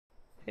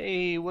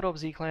Hey, what up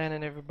Z-Clan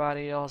and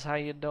everybody else, how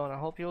you doing? I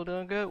hope you're all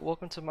doing good.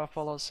 Welcome to my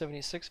Fallout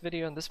 76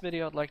 video. In this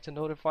video I'd like to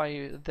notify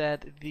you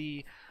that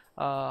the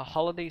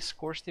holiday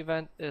Scorched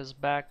event is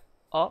back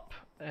up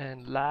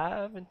and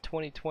live in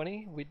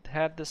 2020. We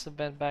had this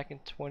event back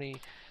in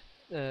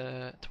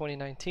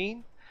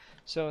 2019.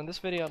 So in this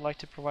video I'd like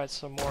to provide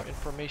some more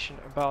information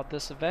about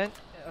this event,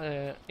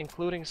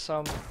 including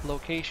some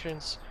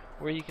locations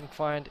where you can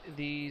find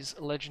these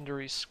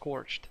legendary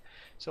Scorched.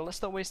 So let's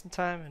stop wasting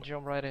time and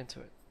jump right into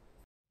it.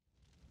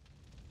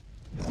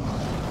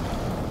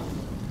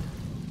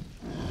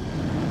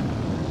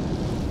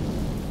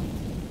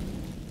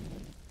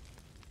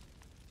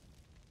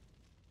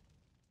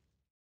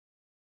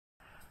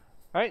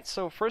 Alright,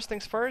 so first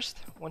things first,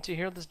 once you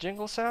hear this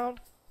jingle sound,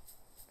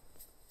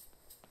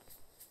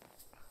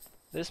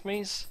 this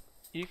means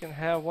you can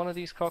have one of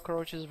these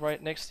cockroaches right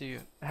next to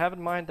you. Have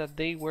in mind that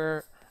they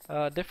wear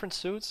different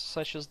suits,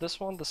 such as this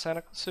one, the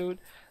Santa suit.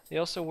 They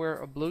also wear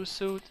a blue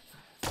suit.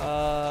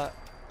 So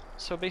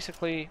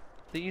basically,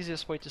 the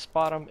easiest way to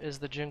spot them is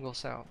the jingle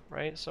sound,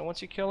 right? So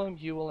once you kill them,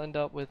 you will end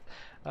up with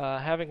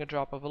having a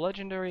drop of a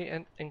legendary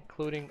and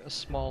including a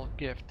small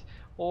gift,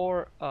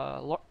 or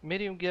a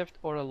medium gift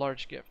or a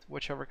large gift,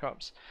 whichever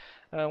comes.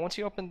 Once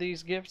you open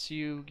these gifts,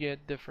 you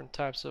get different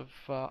types of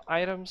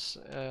items.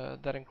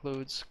 That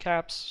includes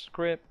caps,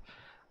 grip,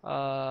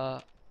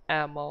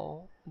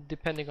 ammo,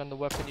 depending on the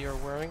weapon you're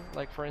wearing.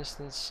 Like for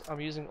instance,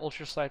 I'm using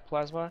ultrasight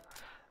plasma,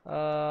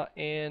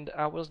 and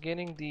I was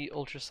getting the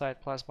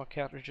ultrasight plasma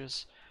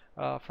cartridges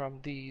from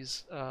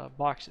these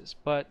boxes,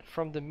 but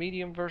from the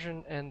medium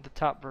version and the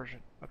top version.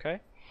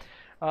 Okay.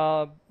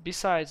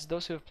 Besides,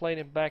 those who have played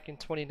it back in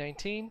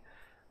 2019,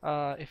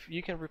 if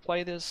you can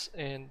replay this,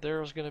 and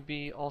there's going to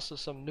be also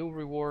some new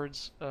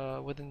rewards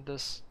within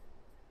this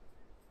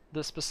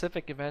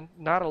specific event.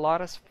 Not a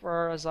lot as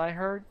far as I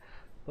heard,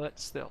 but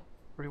still,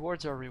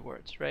 rewards are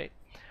rewards, right?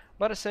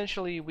 But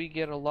essentially, we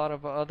get a lot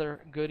of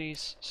other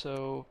goodies,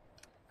 so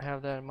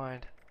have that in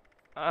mind.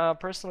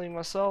 Personally,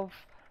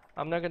 myself,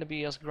 I'm not going to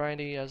be as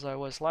grindy as I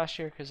was last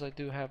year because I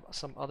do have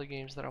some other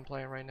games that I'm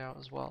playing right now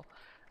as well.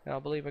 Now, I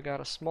believe I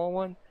got a small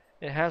one.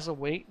 It has a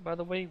weight, by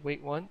the way,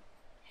 weight 1.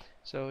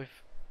 So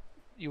if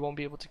you won't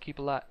be able to keep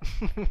a lot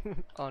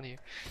on you.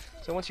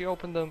 So once you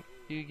open them,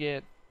 you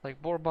get like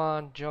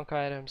bourbon, junk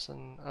items,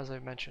 and as I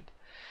mentioned.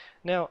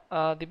 Now,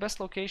 the best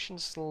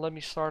locations. Let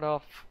me start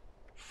off.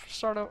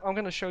 I'm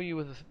going to show you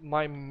with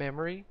my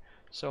memory,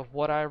 so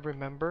what I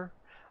remember.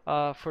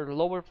 For the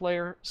lower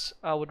players,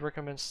 I would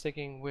recommend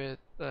sticking with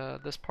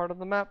this part of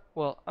the map.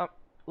 Well,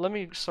 let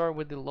me start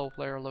with the low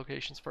player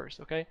locations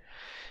first, okay?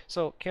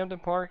 So Camden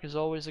Park is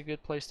always a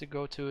good place to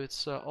go to.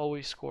 It's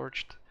always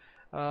Scorched.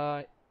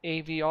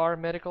 AVR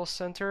Medical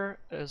Center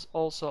is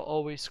also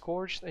always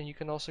Scorched, and you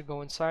can also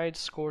go inside.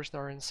 Scorched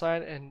are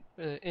inside, and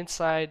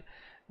inside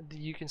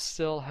you can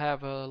still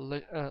have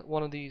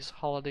one of these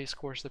holiday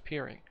Scorched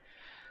appearing.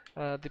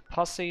 The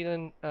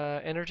Poseidon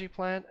energy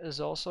plant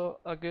is also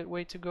a good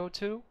way to go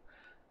to.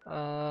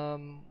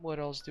 What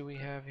else do we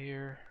have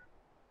here?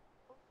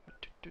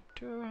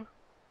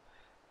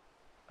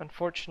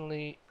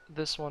 Unfortunately,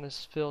 this one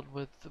is filled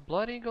with the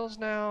Blood Eagles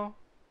now.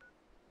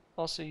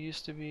 Also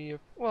used to be,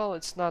 well,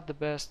 it's not the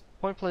best.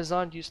 Point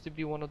Pleasant used to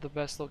be one of the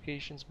best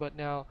locations, but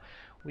now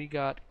we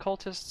got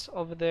cultists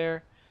over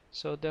there.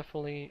 So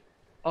definitely,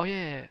 oh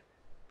yeah,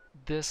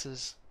 this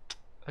is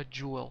a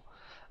jewel.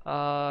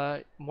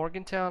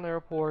 Morgantown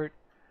Airport,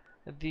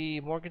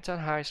 the Morgantown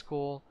High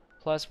School,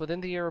 plus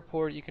within the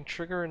airport you can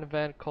trigger an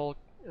event called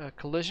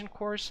Collision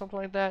Course, something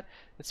like that.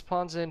 It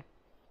spawns in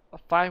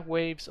 5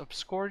 waves of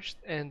Scorched,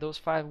 and those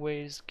 5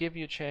 waves give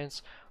you a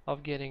chance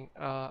of getting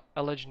a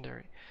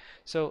legendary.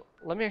 So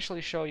let me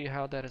actually show you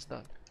how that is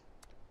done.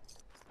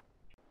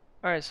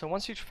 Alright, so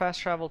once you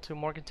fast travel to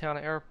Morgantown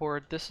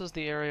Airport, this is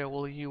the area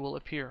where you will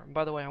appear. And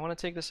by the way, I want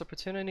to take this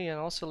opportunity and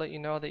also let you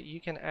know that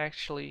you can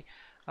actually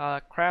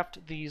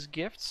craft these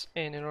gifts,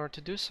 and in order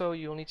to do so,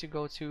 you'll need to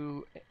go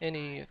to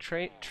any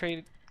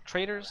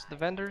traders, the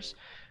vendors,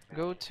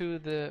 go to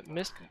the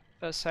MISC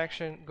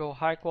section, go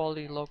high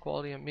quality, low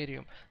quality, and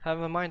medium. Have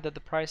in mind that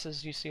the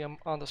prices you see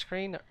on the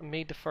screen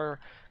may differ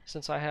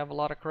since I have a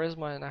lot of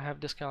charisma and I have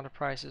discounted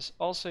prices.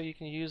 Also, you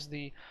can use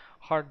the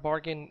hard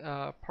bargain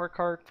perk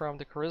card from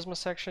the charisma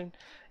section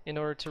in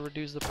order to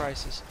reduce the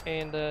prices.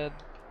 And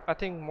I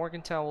think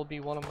Morgantown will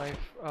be one of my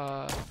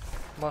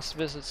must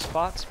visit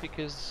spots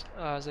because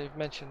as I've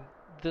mentioned,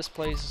 this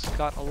place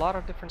got a lot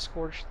of different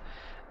Scorched.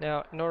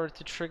 Now, in order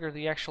to trigger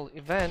the actual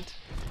event,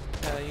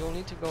 you'll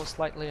need to go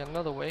slightly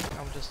another way.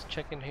 I'm just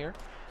checking here.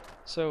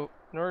 So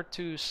in order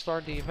to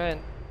start the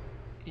event,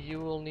 you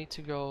will need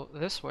to go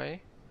this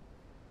way.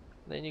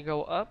 Then you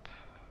go up,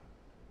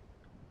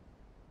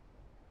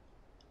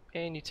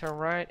 and you turn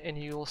right, and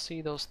you will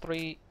see those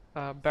 3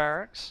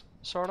 barracks,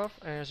 sort of.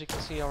 And as you can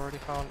see, I already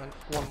found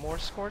one more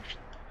Scorched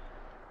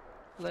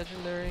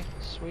legendary.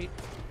 Sweet.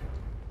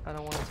 I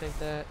don't want to take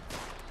that.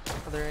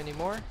 Are there any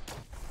more?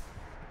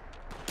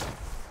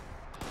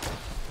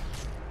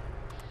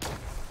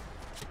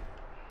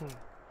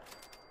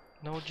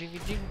 No jiggy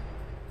jig.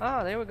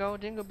 Ah, there we go,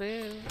 jingle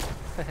bell.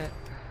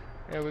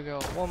 There we go,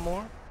 one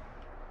more.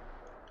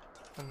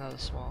 Another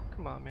small,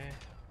 come on man.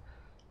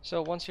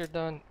 So once you're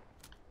done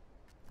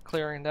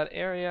clearing that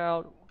area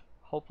out,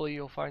 hopefully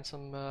you'll find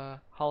some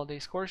holiday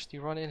Scorched. You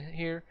run in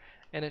here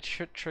and it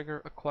should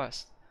trigger a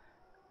quest.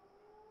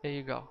 There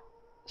you go.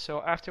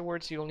 So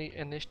afterwards you'll need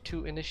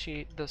to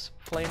initiate this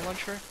flame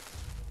launcher,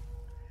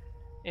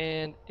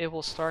 and it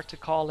will start to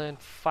call in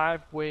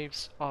 5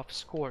 waves of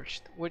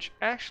Scorched, which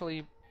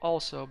actually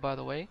also, by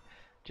the way,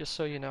 just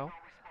so you know,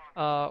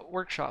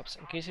 workshops.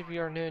 In case if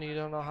you are new and you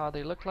don't know how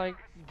they look like,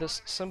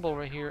 this symbol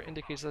right here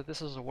indicates that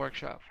this is a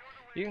workshop.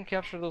 You can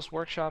capture those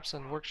workshops,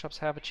 and workshops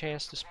have a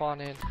chance to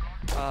spawn in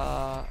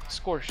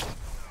Scorched.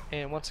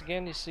 And once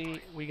again, you see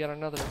we got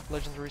another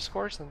legendary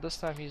Scorched, and this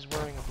time he's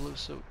wearing a blue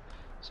suit.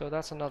 So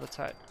that's another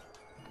type.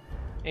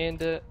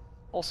 And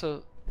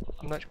also,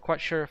 I'm not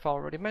quite sure if I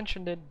already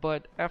mentioned it,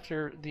 but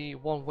after the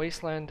One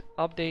Wasteland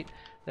update,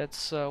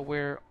 that's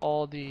where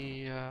all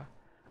the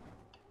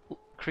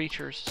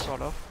creatures,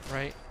 sort of,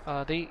 right?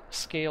 They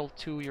scale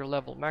to your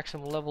level,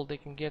 maximum level they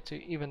can get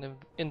to, even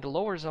in the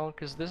lower zone,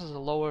 because this is a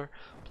lower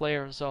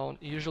player zone.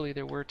 Usually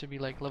they were to be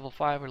like level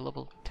 5 or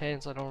level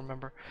 10s, I don't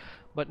remember.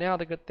 But now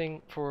the good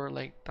thing for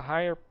like the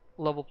higher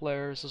level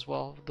players as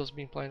well, those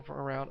been playing for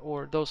around,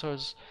 or those who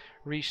has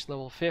reached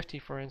level 50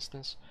 for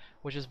instance,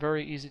 which is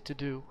very easy to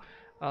do,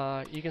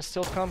 you can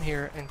still come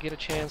here and get a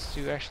chance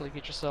to actually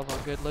get yourself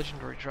a good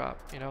legendary drop,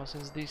 you know,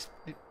 since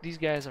these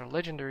guys are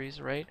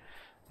legendaries, right?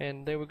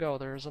 And there we go,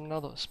 there's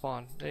another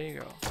spawn. There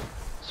you go.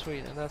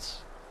 Sweet, and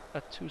that's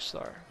a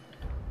 2-star.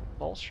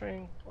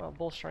 Bowstring? Well,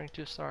 bowstring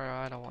 2-star,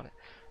 I don't want it.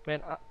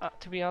 Man,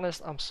 to be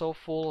honest, I'm so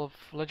full of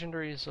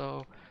legendaries,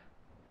 so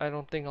I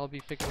don't think I'll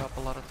be picking up a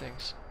lot of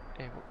things.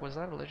 Hey, was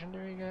that a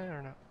legendary guy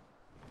or no?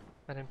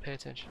 I didn't pay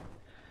attention.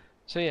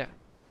 So yeah,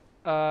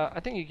 I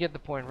think you get the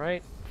point,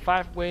 right?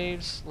 5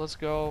 waves, let's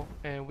go,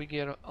 and we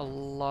get a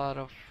lot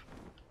of...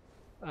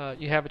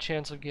 you have a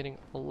chance of getting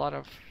a lot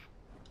of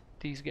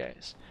these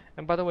guys.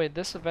 And by the way,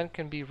 this event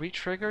can be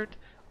re-triggered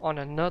on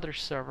another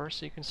server,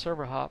 so you can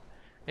server hop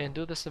and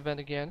do this event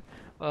again.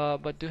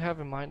 But do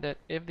have in mind that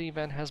if the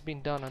event has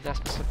been done on that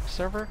specific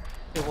server,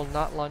 it will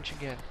not launch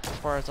again, as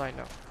far as I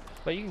know.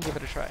 But you can give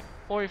it a try.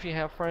 Or if you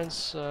have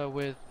friends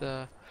with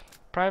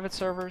private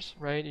servers,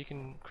 right, you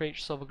can create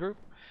yourself a group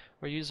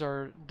or use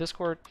our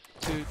Discord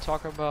to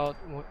talk about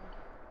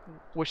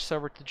which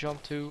server to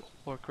jump to,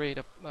 or create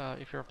a,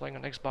 if you're playing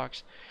on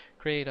Xbox,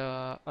 create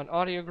an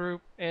audio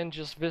group and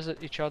just visit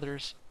each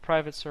other's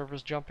private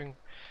servers, jumping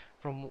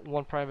from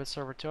one private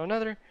server to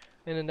another,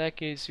 and in that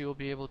case you'll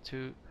be able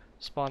to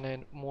spawn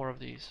in more of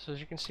these. So as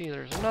you can see,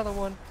 there's another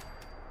one.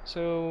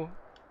 So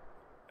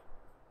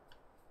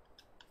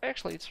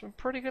actually it's a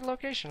pretty good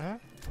location, huh?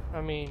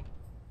 I mean,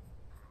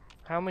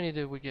 how many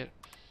did we get?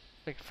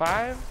 Like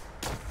 5?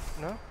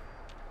 No?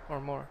 Or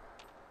more?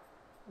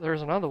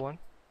 There's another one.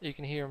 You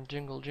can hear him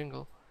jingle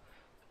jingle.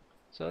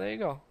 So there you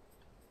go.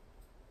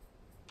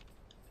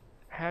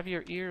 Have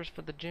your ears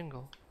for the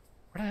jingle.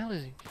 Where the hell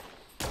is he?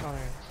 Oh, there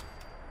he is.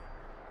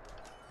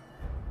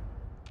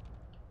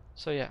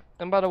 So yeah,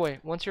 and by the way,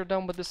 once you're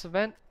done with this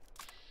event,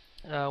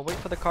 wait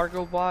for the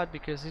cargo bot,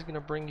 because he's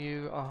gonna bring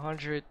you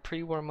 100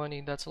 pre-war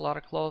money. That's a lot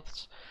of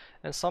clothes,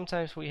 and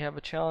sometimes we have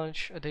a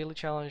challenge, a daily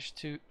challenge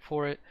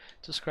for it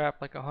to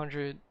scrap like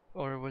 100,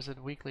 or was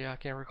it weekly? I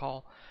can't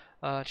recall.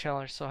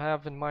 Challenge. So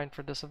have in mind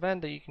for this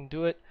event that you can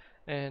do it,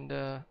 and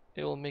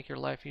it will make your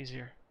life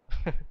easier.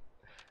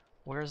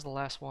 Where's the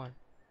last one?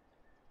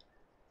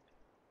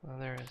 Oh,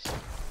 there it is.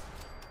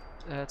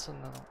 That's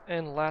another.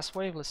 And last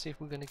wave. Let's see if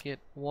we're gonna get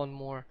one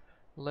more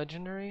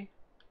legendary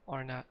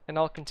or not, and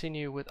I'll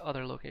continue with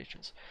other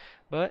locations.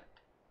 But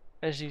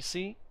as you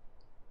see,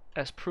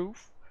 as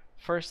proof,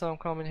 first time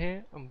coming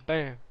here, and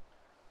bam,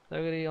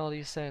 look at all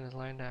these Santas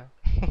lying down.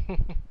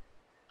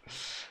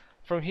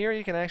 From here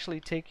you can actually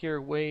take your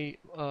way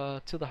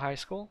to the high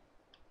school,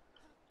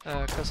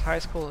 because high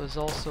school is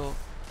also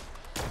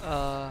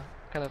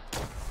kind of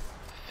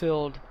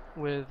filled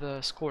with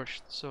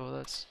Scorched, so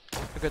that's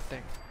a good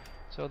thing.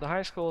 So the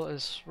high school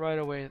is right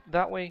away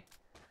that way,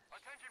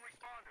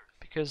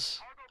 because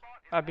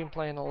I've been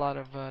playing a lot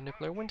of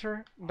Nuclear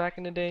Winter back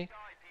in the day,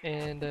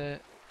 and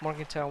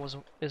Morgantown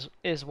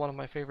is one of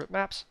my favorite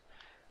maps.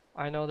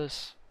 I know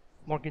this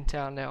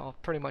Morgantown now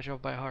pretty much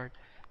off by heart.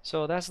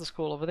 So that's the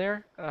school over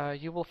there.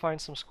 You will find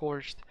some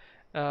Scorched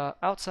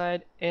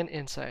outside and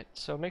inside.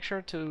 So make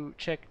sure to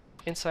check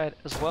inside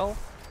as well,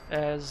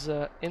 as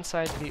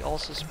inside they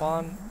also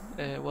spawn.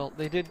 Well,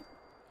 it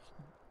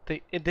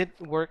did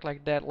work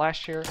like that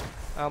last year.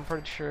 I'm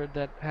pretty sure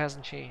that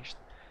hasn't changed.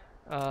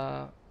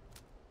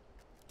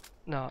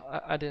 No,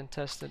 I didn't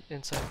test it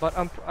inside, but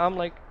I'm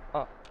like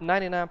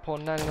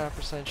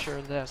 99.99% sure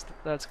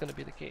that's gonna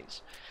be the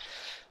case.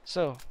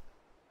 So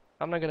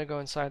I'm not gonna go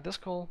inside this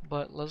school,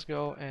 but let's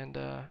go and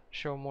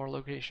show more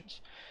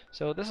locations.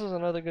 So this is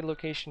another good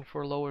location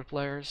for lower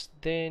players.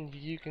 Then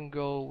you can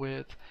go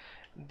with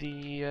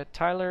the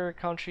Tyler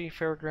Country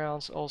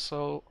Fairgrounds.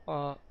 Also,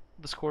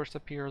 the Scorched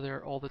appear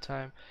there all the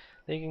time.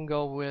 Then you can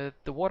go with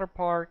the water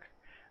park,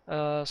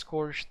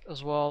 Scorched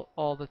as well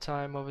all the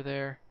time over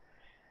there.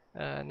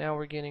 Now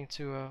we're getting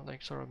to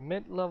like sort of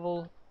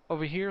mid-level.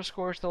 Over here,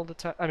 Scorched all the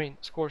time. I mean,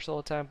 Scorched all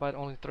the time, but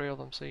only 3 of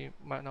them, so you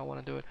might not want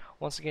to do it.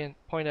 Once again,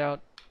 point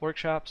out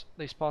workshops,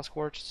 they spawn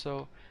Scorched,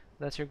 so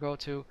that's your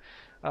go-to.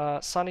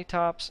 Sunny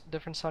Tops,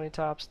 different Sunny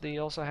Tops, they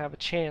also have a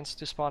chance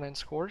to spawn in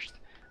Scorched.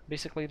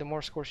 Basically, the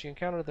more Scorched you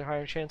encounter, the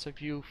higher chance of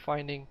you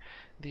finding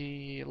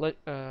the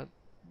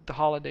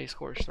holiday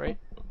Scorched, right?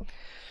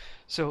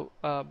 So,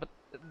 but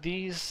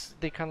these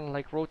they kind of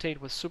like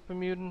rotate with super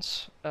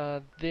mutants.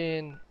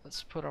 Then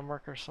let's put our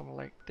marker somewhere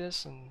like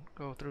this and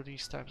go through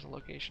these types of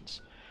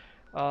locations.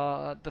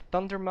 The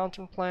Thunder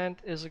Mountain plant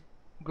is a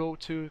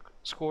go-to.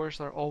 Scores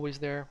are always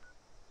there.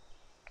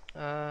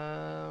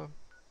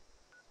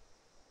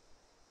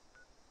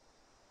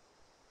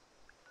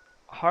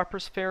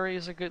 Harper's Ferry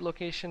is a good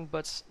location,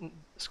 but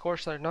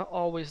Scorched are not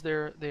always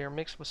there. They are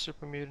mixed with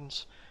super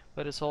mutants,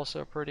 but it's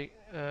also a pretty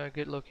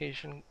good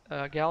location.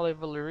 Gallery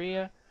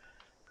Valeria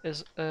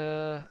is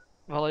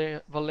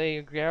Valet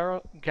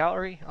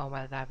Gallery. Oh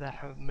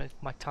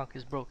my tongue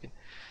is broken.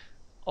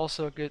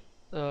 Also a good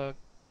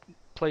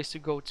place to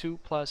go to.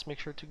 Plus, make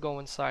sure to go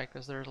inside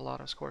because there's a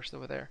lot of Scorched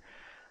over there.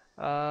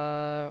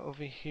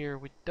 Over here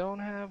we don't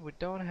have.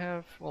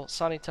 Well,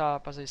 Sunny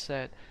Top, as I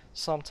said,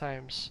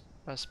 sometimes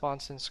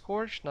spawns in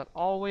Scorched, not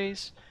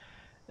always.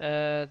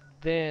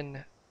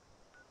 Then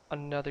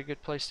another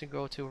good place to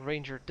go to,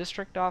 Ranger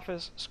District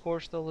Office,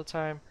 Scorched all the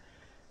time.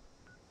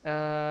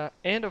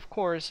 And of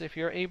course, if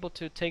you're able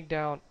to take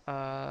down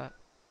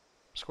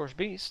Scorched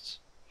Beasts,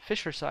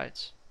 Fisher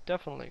Sites,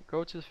 definitely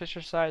go to the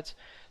Fisher Sites.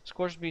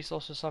 Scorched Beasts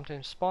also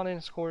sometimes spawn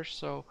in Scorched,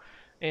 so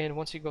and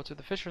once you go to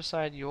the Fisher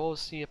side, you always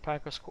see a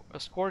pack of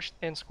Scorched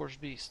and Scorched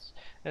Beasts,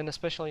 and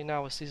especially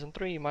now with Season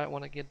 3, you might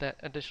want to get that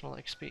additional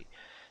XP.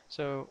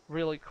 So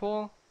really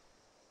cool.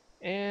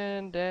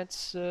 And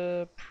that's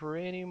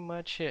pretty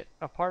much it,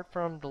 apart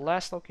from the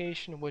last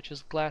location, which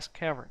is Glass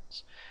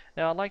Caverns.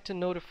 Now I'd like to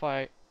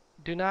notify,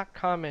 do not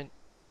comment.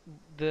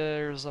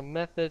 There's a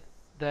method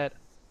that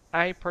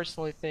I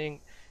personally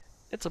think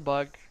it's a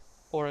bug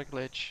or a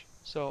glitch,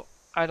 so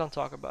I don't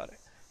talk about it.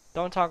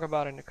 Don't talk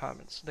about it in the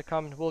comments. The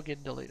comment will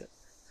get deleted.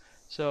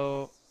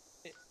 So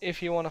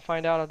if you want to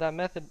find out of that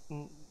method,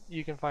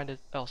 you can find it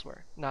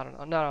elsewhere, not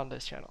on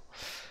this channel.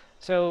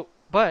 So,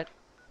 but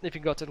if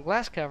you go to the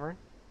Glass Cavern,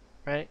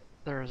 right,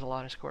 there is a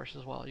lot of Scorched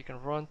as well. You can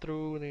run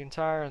through the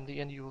entire, and in the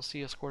end you will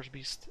see a Scorched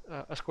beast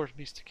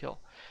to kill.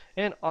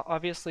 And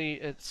obviously,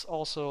 it's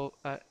also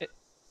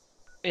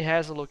it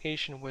has a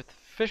location with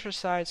Fisher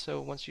Side, so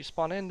once you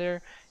spawn in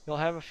there, you'll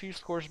have a few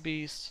Scorched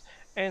beasts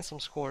and some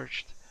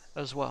Scorched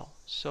as well.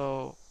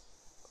 So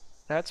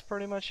that's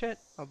pretty much it.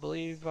 I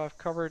believe I've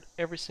covered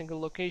every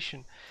single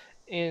location.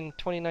 In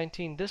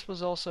 2019, this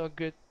was also a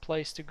good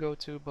place to go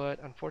to, but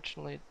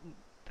unfortunately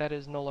that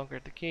is no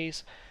longer the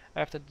case.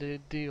 After the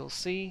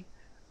DLC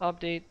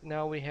update,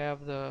 now we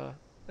have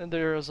and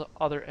there's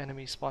other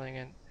enemies spawning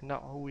in,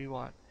 not who we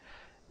want.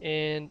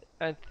 And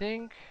I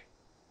think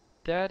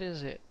that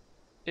is it.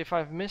 If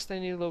I've missed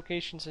any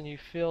locations and you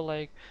feel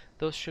like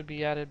those should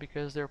be added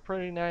because they're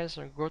pretty nice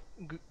or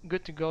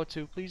good to go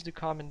to, please do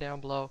comment down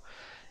below.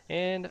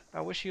 And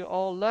I wish you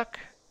all luck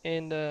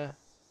in the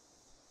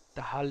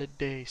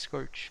holiday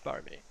Scorch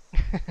Barbie.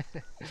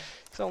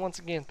 So once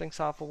again, thanks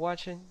all for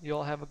watching. You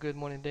all have a good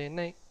morning, day, and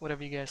night,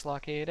 whatever you guys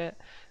locate at.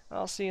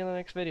 I'll see you in the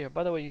next video.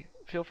 By the way,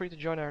 feel free to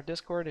join our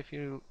Discord if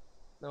you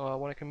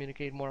want to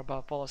communicate more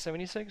about Fallout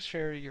 76.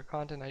 Share your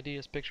content,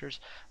 ideas, pictures,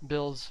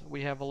 builds.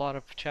 We have a lot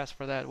of chats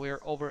for that. We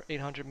are over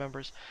 800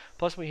 members.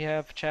 Plus, we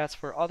have chats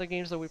for other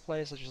games that we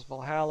play, such as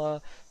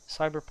Valhalla,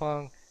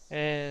 Cyberpunk,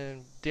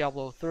 and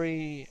Diablo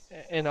 3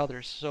 and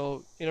others.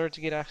 So in order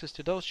to get access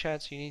to those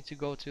chats, you need to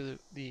go to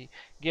the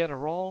get a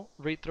role,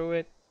 read through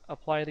it,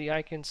 apply the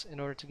icons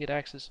in order to get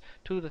access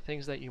to the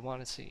things that you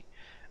want to see.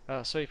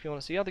 So if you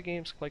want to see other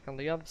games, click on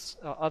the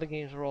other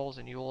games roles,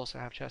 and you will also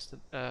have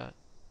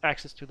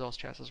access to those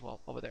chats as well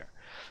over there.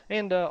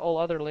 And all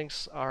other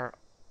links that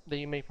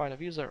you may find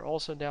of use are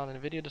also down in the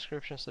video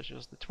description, such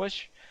as the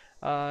Twitch.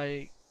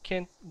 I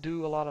can't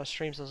do a lot of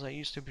streams as I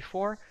used to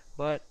before,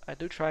 but I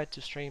do try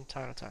to stream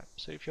time to time.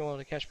 So if you want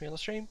to catch me on the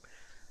stream,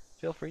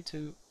 feel free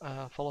to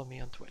follow me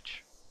on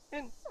Twitch.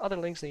 And other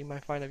links that you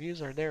might find of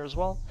use are there as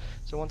well.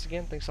 So once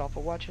again, thanks all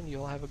for watching. You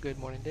all have a good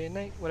morning, day, and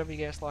night. Whatever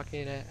you guys lock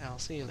in at, I'll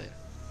see you later.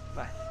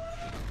 Bye.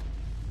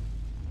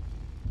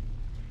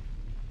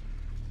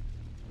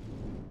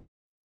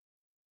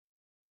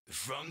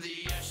 From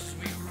the ashes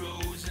we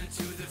rose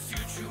into